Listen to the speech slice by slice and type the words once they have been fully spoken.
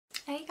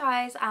Hey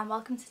guys, and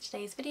welcome to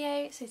today's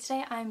video. So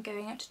today I'm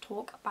going to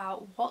talk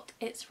about what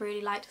it's really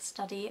like to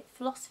study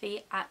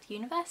philosophy at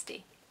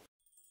university.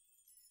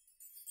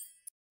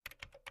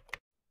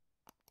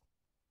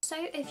 So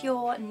if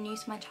you're new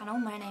to my channel,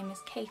 my name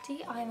is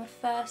Katie. I'm a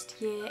first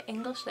year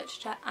English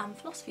literature and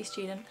philosophy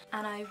student,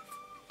 and I'm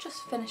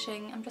just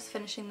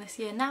finishing this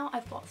year now.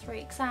 I've got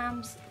 3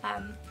 exams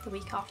the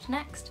week after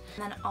next,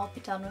 and then I'll be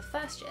done with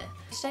first year.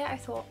 Today I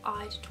thought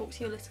I'd talk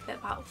to you a little bit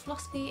about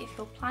philosophy if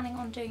you're planning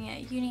on doing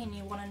it at uni and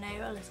you want to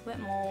know a little bit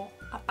more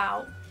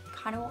about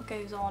kind of what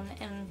goes on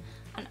in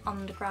an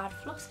undergrad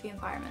philosophy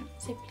environment.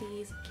 So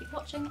please keep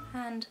watching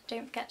and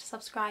don't forget to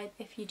subscribe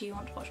if you do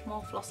want to watch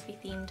more philosophy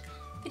themed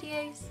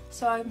videos.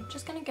 So I'm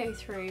just going to go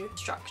through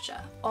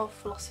structure of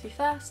philosophy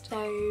first.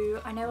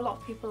 So I know a lot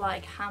of people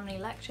like how many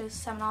lectures,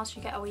 seminars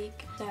you get a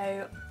week.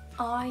 So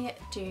I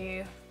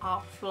do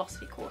our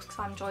philosophy course because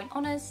I'm joint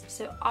honours,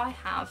 so I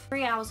have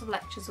 3 hours of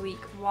lectures a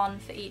week, 1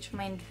 for each of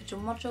my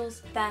individual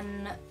modules,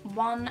 then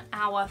 1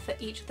 hour for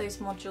each of those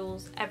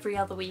modules every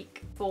other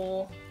week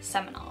for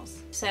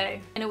seminars. So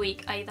in a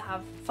week I either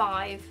have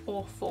 5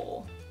 or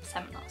 4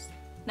 seminars.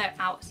 No,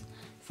 hours.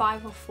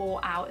 5 or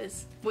 4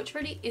 hours, which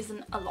really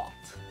isn't a lot.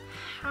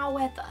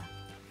 However,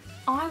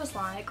 I was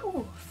like,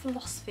 oh,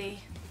 philosophy,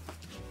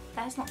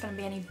 there's not going to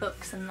be any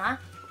books in that.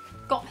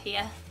 Got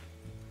here,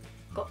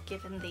 got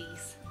given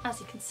these. As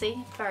you can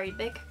see, very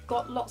big.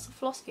 Got lots of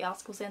philosophy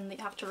articles in that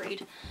you have to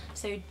read.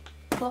 So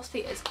philosophy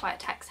is quite a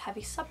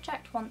text-heavy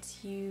subject once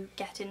you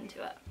get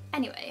into it.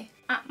 Anyway,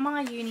 at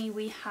my uni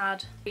we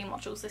had 3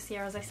 modules this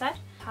year, as I said.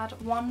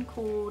 Had one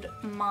called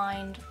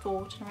Mind,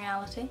 Thought and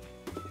Reality,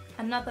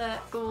 another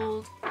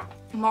called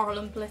Moral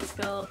and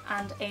Political,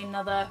 and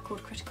another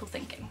called Critical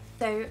Thinking.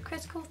 So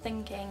critical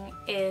thinking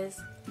is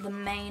the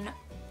main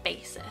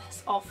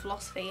basis of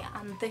philosophy,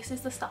 and this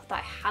is the stuff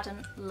that I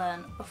hadn't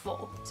learned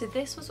before. So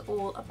this was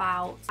all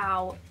about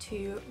how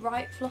to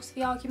write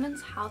philosophy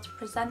arguments, how to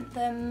present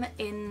them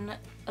in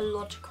a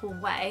logical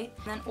way,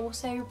 and then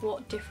also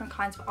what different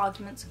kinds of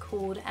arguments are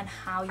called and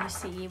how you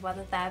see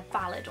whether they're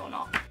valid or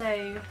not.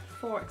 So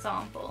for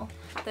example,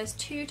 there's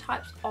 2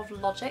 types of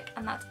logic,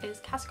 and that is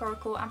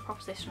categorical and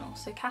propositional.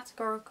 So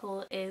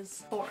categorical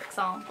is, for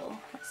example,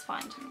 let's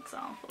find an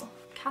example.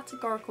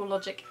 Categorical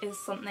logic is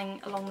something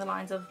along the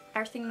lines of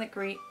everything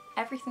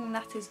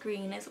that is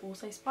green is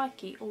also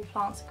spiky. All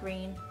plants are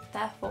green,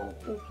 therefore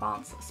all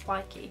plants are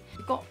spiky.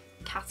 You've got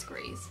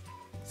categories.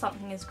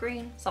 Something is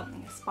green,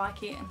 something is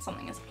spiky, and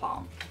something is a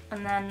plant.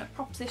 And then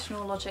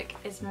propositional logic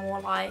is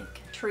more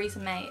like Theresa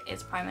May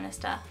is Prime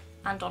Minister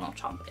and Donald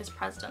Trump is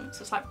president.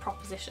 So it's like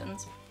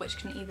propositions which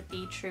can either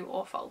be true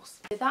or false.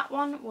 So that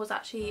one was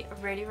actually a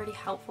really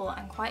helpful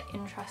and quite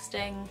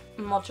interesting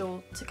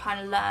module to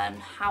kind of learn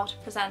how to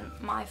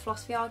present my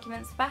philosophy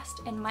arguments best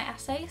in my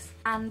essays.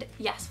 And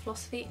yes,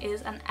 philosophy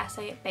is an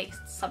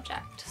essay-based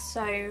subject.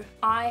 So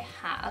I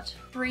had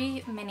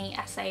 3 mini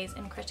essays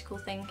in critical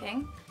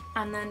thinking,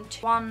 and then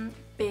 1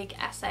 big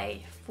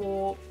essay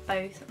for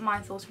both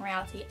Mind, Thought and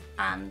Reality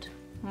and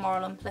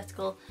Moral and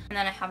Political, and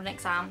then I have an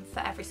exam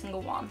for every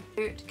single one.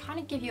 So to kind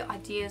of give you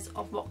ideas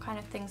of what kind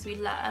of things we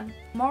learn,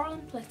 Moral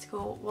and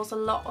Political was a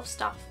lot of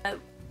stuff that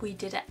we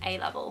did at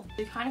A-level.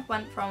 We kind of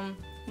went from,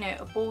 you know,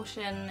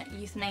 abortion,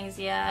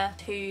 euthanasia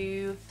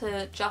to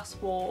the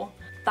just war,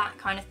 that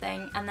kind of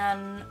thing. And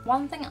then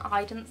one thing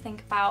I didn't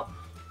think about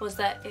was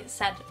that it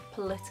said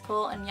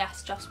political, and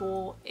yes, just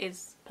war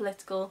is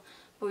political,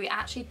 but we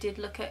actually did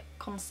look at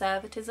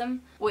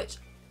conservatism, which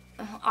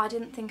I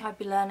didn't think I'd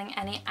be learning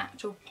any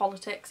actual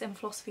politics in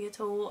philosophy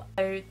at all.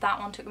 So that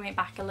one took me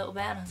back a little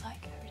bit, and I was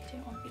like, I really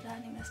don't want to be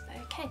learning this, but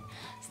okay.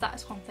 So that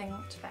is one thing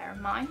to bear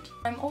in mind.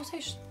 I also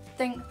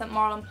think that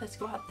Moral and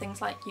Political had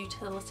things like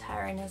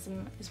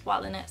utilitarianism as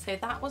well in it. So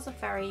that was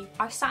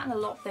I sat in a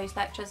lot of those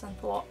lectures and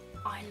thought,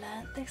 I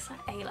learned this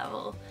at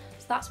A-level.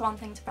 So that's one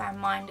thing to bear in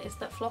mind, is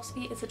that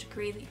philosophy is a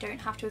degree that you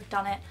don't have to have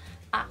done it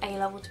at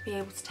A-level to be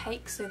able to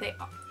take. So they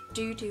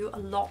do a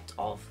lot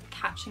of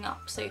catching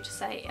up, so to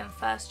say, in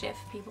first year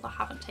for people that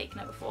haven't taken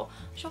it before,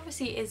 which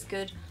obviously is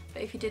good.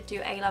 But if you did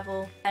do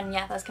A-level, then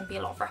yeah, there's going to be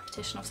a lot of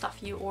repetition of stuff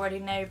you already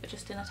know, but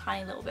just in a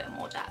tiny little bit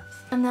more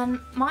depth. And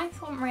then Mind,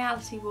 Thought and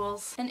Reality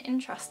was an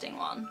interesting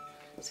one.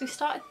 So we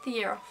started the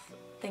year off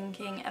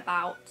thinking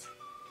about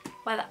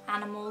whether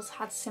animals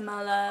had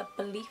similar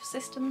belief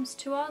systems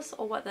to us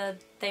or whether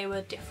they were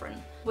different,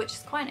 which is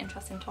quite an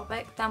interesting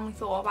topic. Then we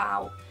thought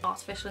about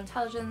artificial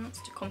intelligence,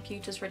 do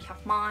computers really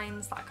have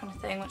minds, that kind of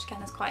thing, which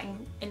again is quite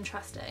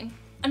interesting.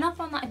 Another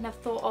one that I'd never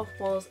thought of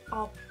was,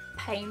 are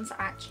pains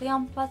actually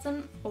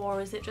unpleasant,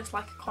 or is it just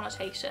like a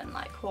connotation,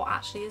 like what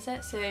actually is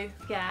it? So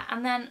yeah,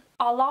 and then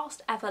our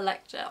last ever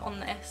lecture on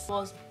this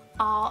was,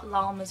 are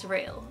llamas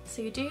real?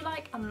 So you do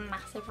like a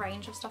massive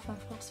range of stuff in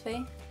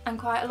philosophy, and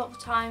quite a lot of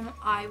the time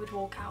I would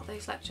walk out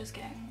those lectures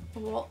going,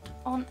 what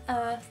on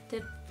earth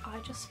did I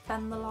just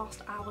spend the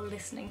last hour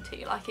listening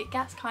to? Like, it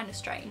gets kind of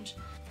strange,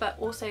 but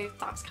also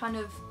that's kind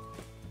of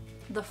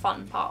the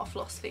fun part of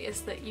philosophy,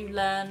 is that you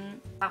learn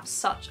about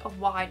such a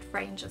wide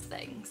range of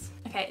things.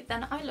 Okay,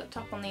 then I looked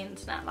up on the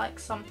internet like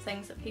some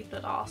things that people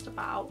had asked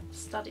about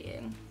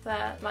studying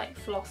for like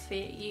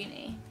philosophy at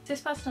uni. This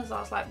person has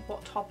asked like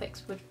what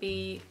topics would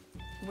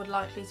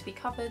likely to be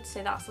covered,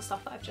 so that's the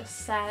stuff that I've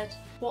just said.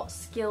 What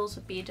skills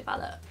would be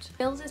developed?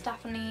 Skills is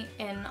definitely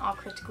in our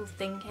critical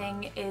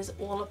thinking, is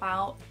all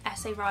about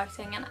essay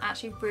writing and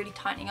actually really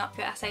tightening up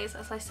your essays.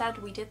 As I said,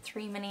 we did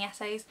 3 mini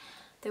essays.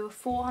 They were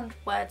 400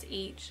 words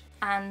each,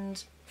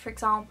 and for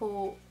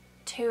example,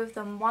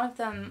 one of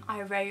them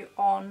I wrote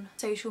on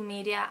social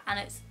media, and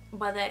it's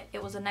whether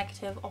it was a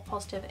negative or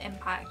positive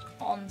impact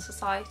on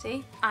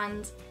society,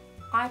 and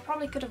I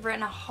probably could have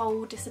written a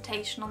whole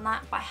dissertation on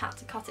that, but I had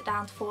to cut it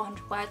down to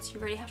 400 words. You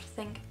really have to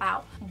think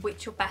about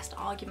which your best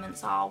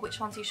arguments are, which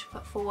ones you should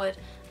put forward,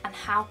 and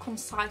how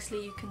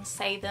concisely you can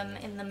say them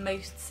in the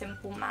most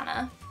simple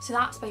manner. So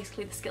that's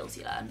basically the skills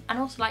you learn. And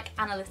also like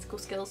analytical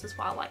skills as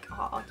well, like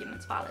are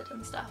arguments valid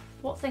and stuff.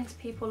 What things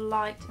people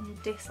liked and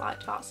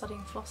disliked about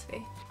studying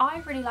philosophy?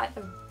 I really like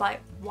the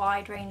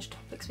wide range of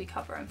topics we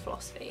cover in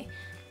philosophy.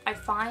 I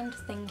find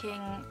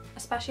thinking,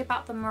 especially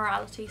about the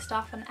morality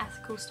stuff and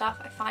ethical stuff,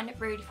 I find it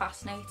really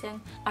fascinating.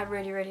 I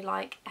really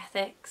like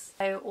ethics.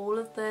 So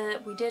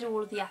we did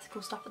all of the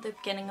ethical stuff at the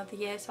beginning of the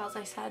year. So as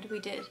I said, we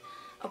did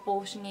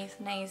abortion,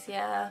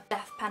 euthanasia,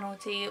 death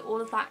penalty,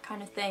 all of that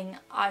kind of thing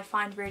I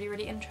find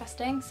really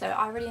interesting. So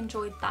I really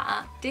enjoyed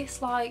that.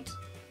 Disliked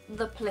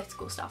the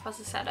political stuff. As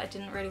I said, I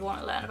didn't really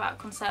want to learn about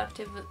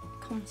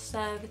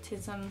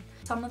conservatism.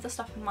 Some of the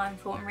stuff in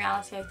Mindful and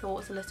Reality I thought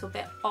was a little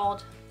bit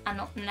odd and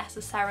not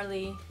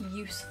necessarily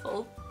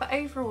useful, but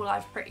overall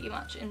I've pretty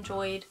much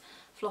enjoyed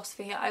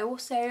philosophy. I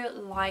also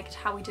liked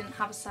how we didn't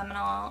have a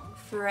seminar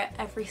for it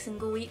every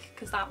single week,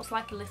 because that was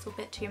like a little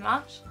bit too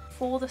much.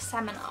 For the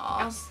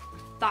seminars,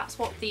 that's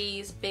what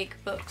these big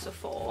books are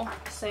for.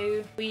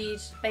 So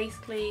we'd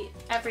basically,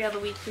 every other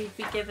week we'd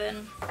be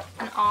given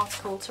an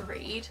article to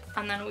read,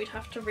 and then we'd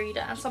have to read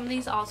it. And some of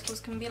these articles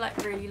can be like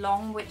really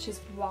long, which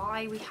is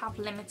why we have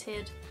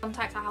limited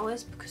contact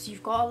hours, because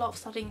you've got a lot of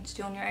studying to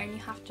do on your own. You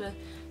have to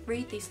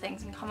read these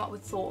things and come up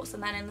with thoughts,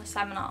 and then in the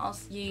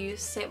seminars you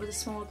sit with a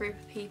smaller group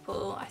of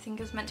people. I think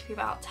it was meant to be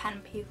about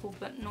 10 people,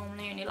 but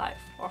normally only like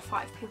 4 or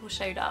 5 people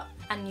showed up,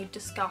 and you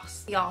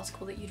discuss the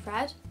article that you'd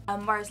read.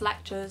 Whereas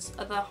lectures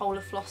are the whole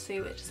of philosophy,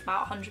 which is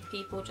about 100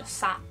 people just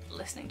sat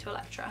listening to a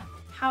lecturer.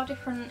 How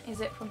different is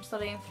it from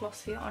studying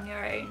philosophy on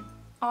your own?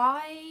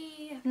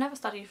 I have never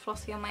studied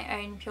philosophy on my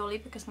own, purely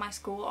because my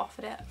school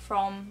offered it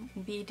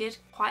we did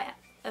quite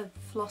a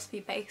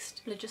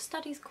philosophy-based religious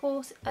studies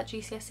course at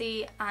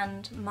GCSE,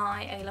 and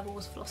my A-level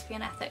was philosophy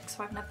and ethics,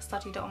 so I've never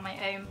studied it on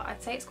my own, but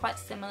I'd say it's quite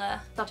similar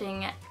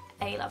studying at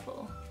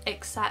A-level,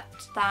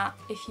 except that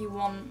if you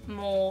want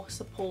more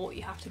support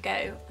you have to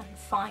go and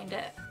find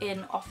it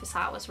in office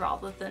hours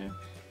rather than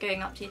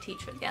going up to your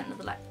teacher at the end of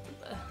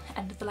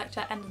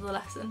the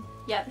lesson.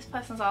 Yeah, this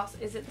person's asked,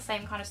 is it the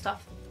same kind of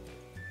stuff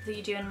that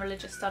you do in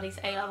religious studies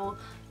A-level?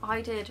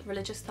 I did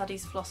religious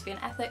studies, philosophy and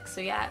ethics,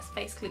 so yeah, it's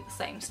basically the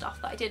same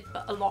stuff that I did,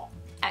 but a lot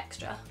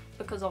extra,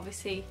 because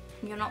obviously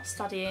you're not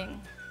studying,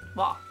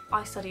 well,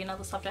 I study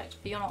another subject,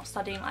 but you're not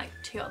studying like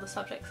 2 other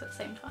subjects at the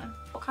same time.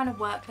 What kind of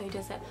workload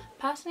is it?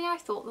 Personally, I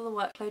thought that the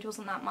workload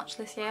wasn't that much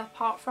this year.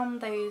 Apart from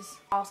those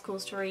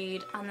articles to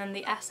read and then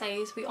the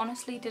essays, we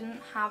honestly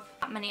didn't have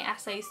that many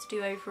essays to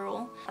do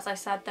overall. As I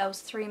said, there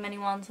was 3 mini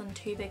ones and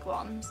 2 big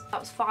ones. That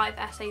was 5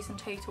 essays in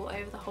total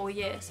over the whole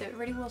year, so it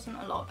really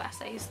wasn't a lot of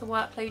essays. The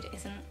workload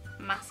isn't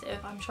massive.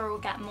 I'm sure we'll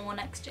get more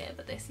next year,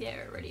 but this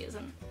year it really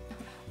isn't.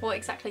 What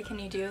exactly can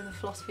you do with a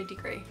philosophy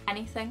degree?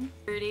 Anything,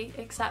 really,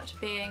 except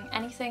being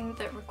anything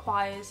that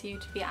requires you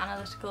to be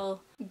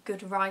analytical,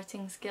 good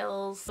writing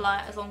skills,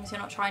 like as long as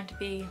you're not trying to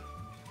be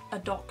a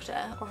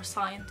doctor or a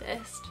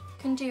scientist. You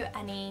can do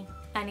any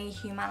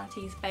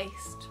humanities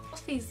based.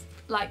 Philosophy's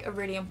like a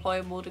really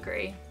employable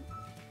degree.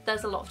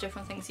 There's a lot of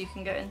different things you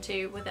can go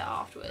into with it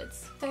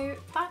afterwards. So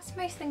that's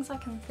most things I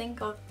can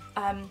think of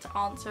to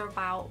answer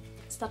about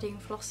studying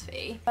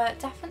philosophy. But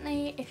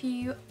definitely, if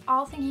you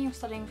are thinking of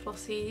studying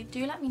philosophy,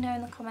 do let me know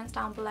in the comments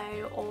down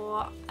below,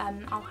 or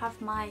I'll have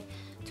my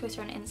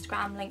Twitter and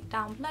Instagram linked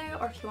down below,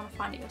 or if you want to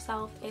find it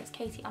yourself, it's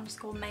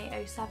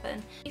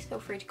Katie_May07. Please feel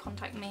free to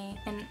contact me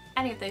in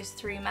any of those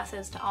 3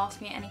 methods to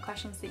ask me any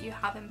questions that you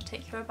have in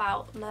particular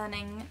about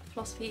learning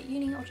philosophy at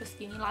uni, or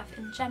just uni life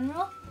in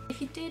general.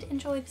 If you did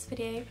enjoy this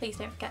video, please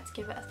don't forget to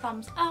give it a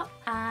thumbs up,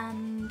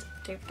 and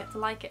don't forget to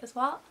like it as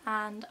well,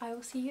 and I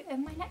will see you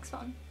in my next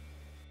one.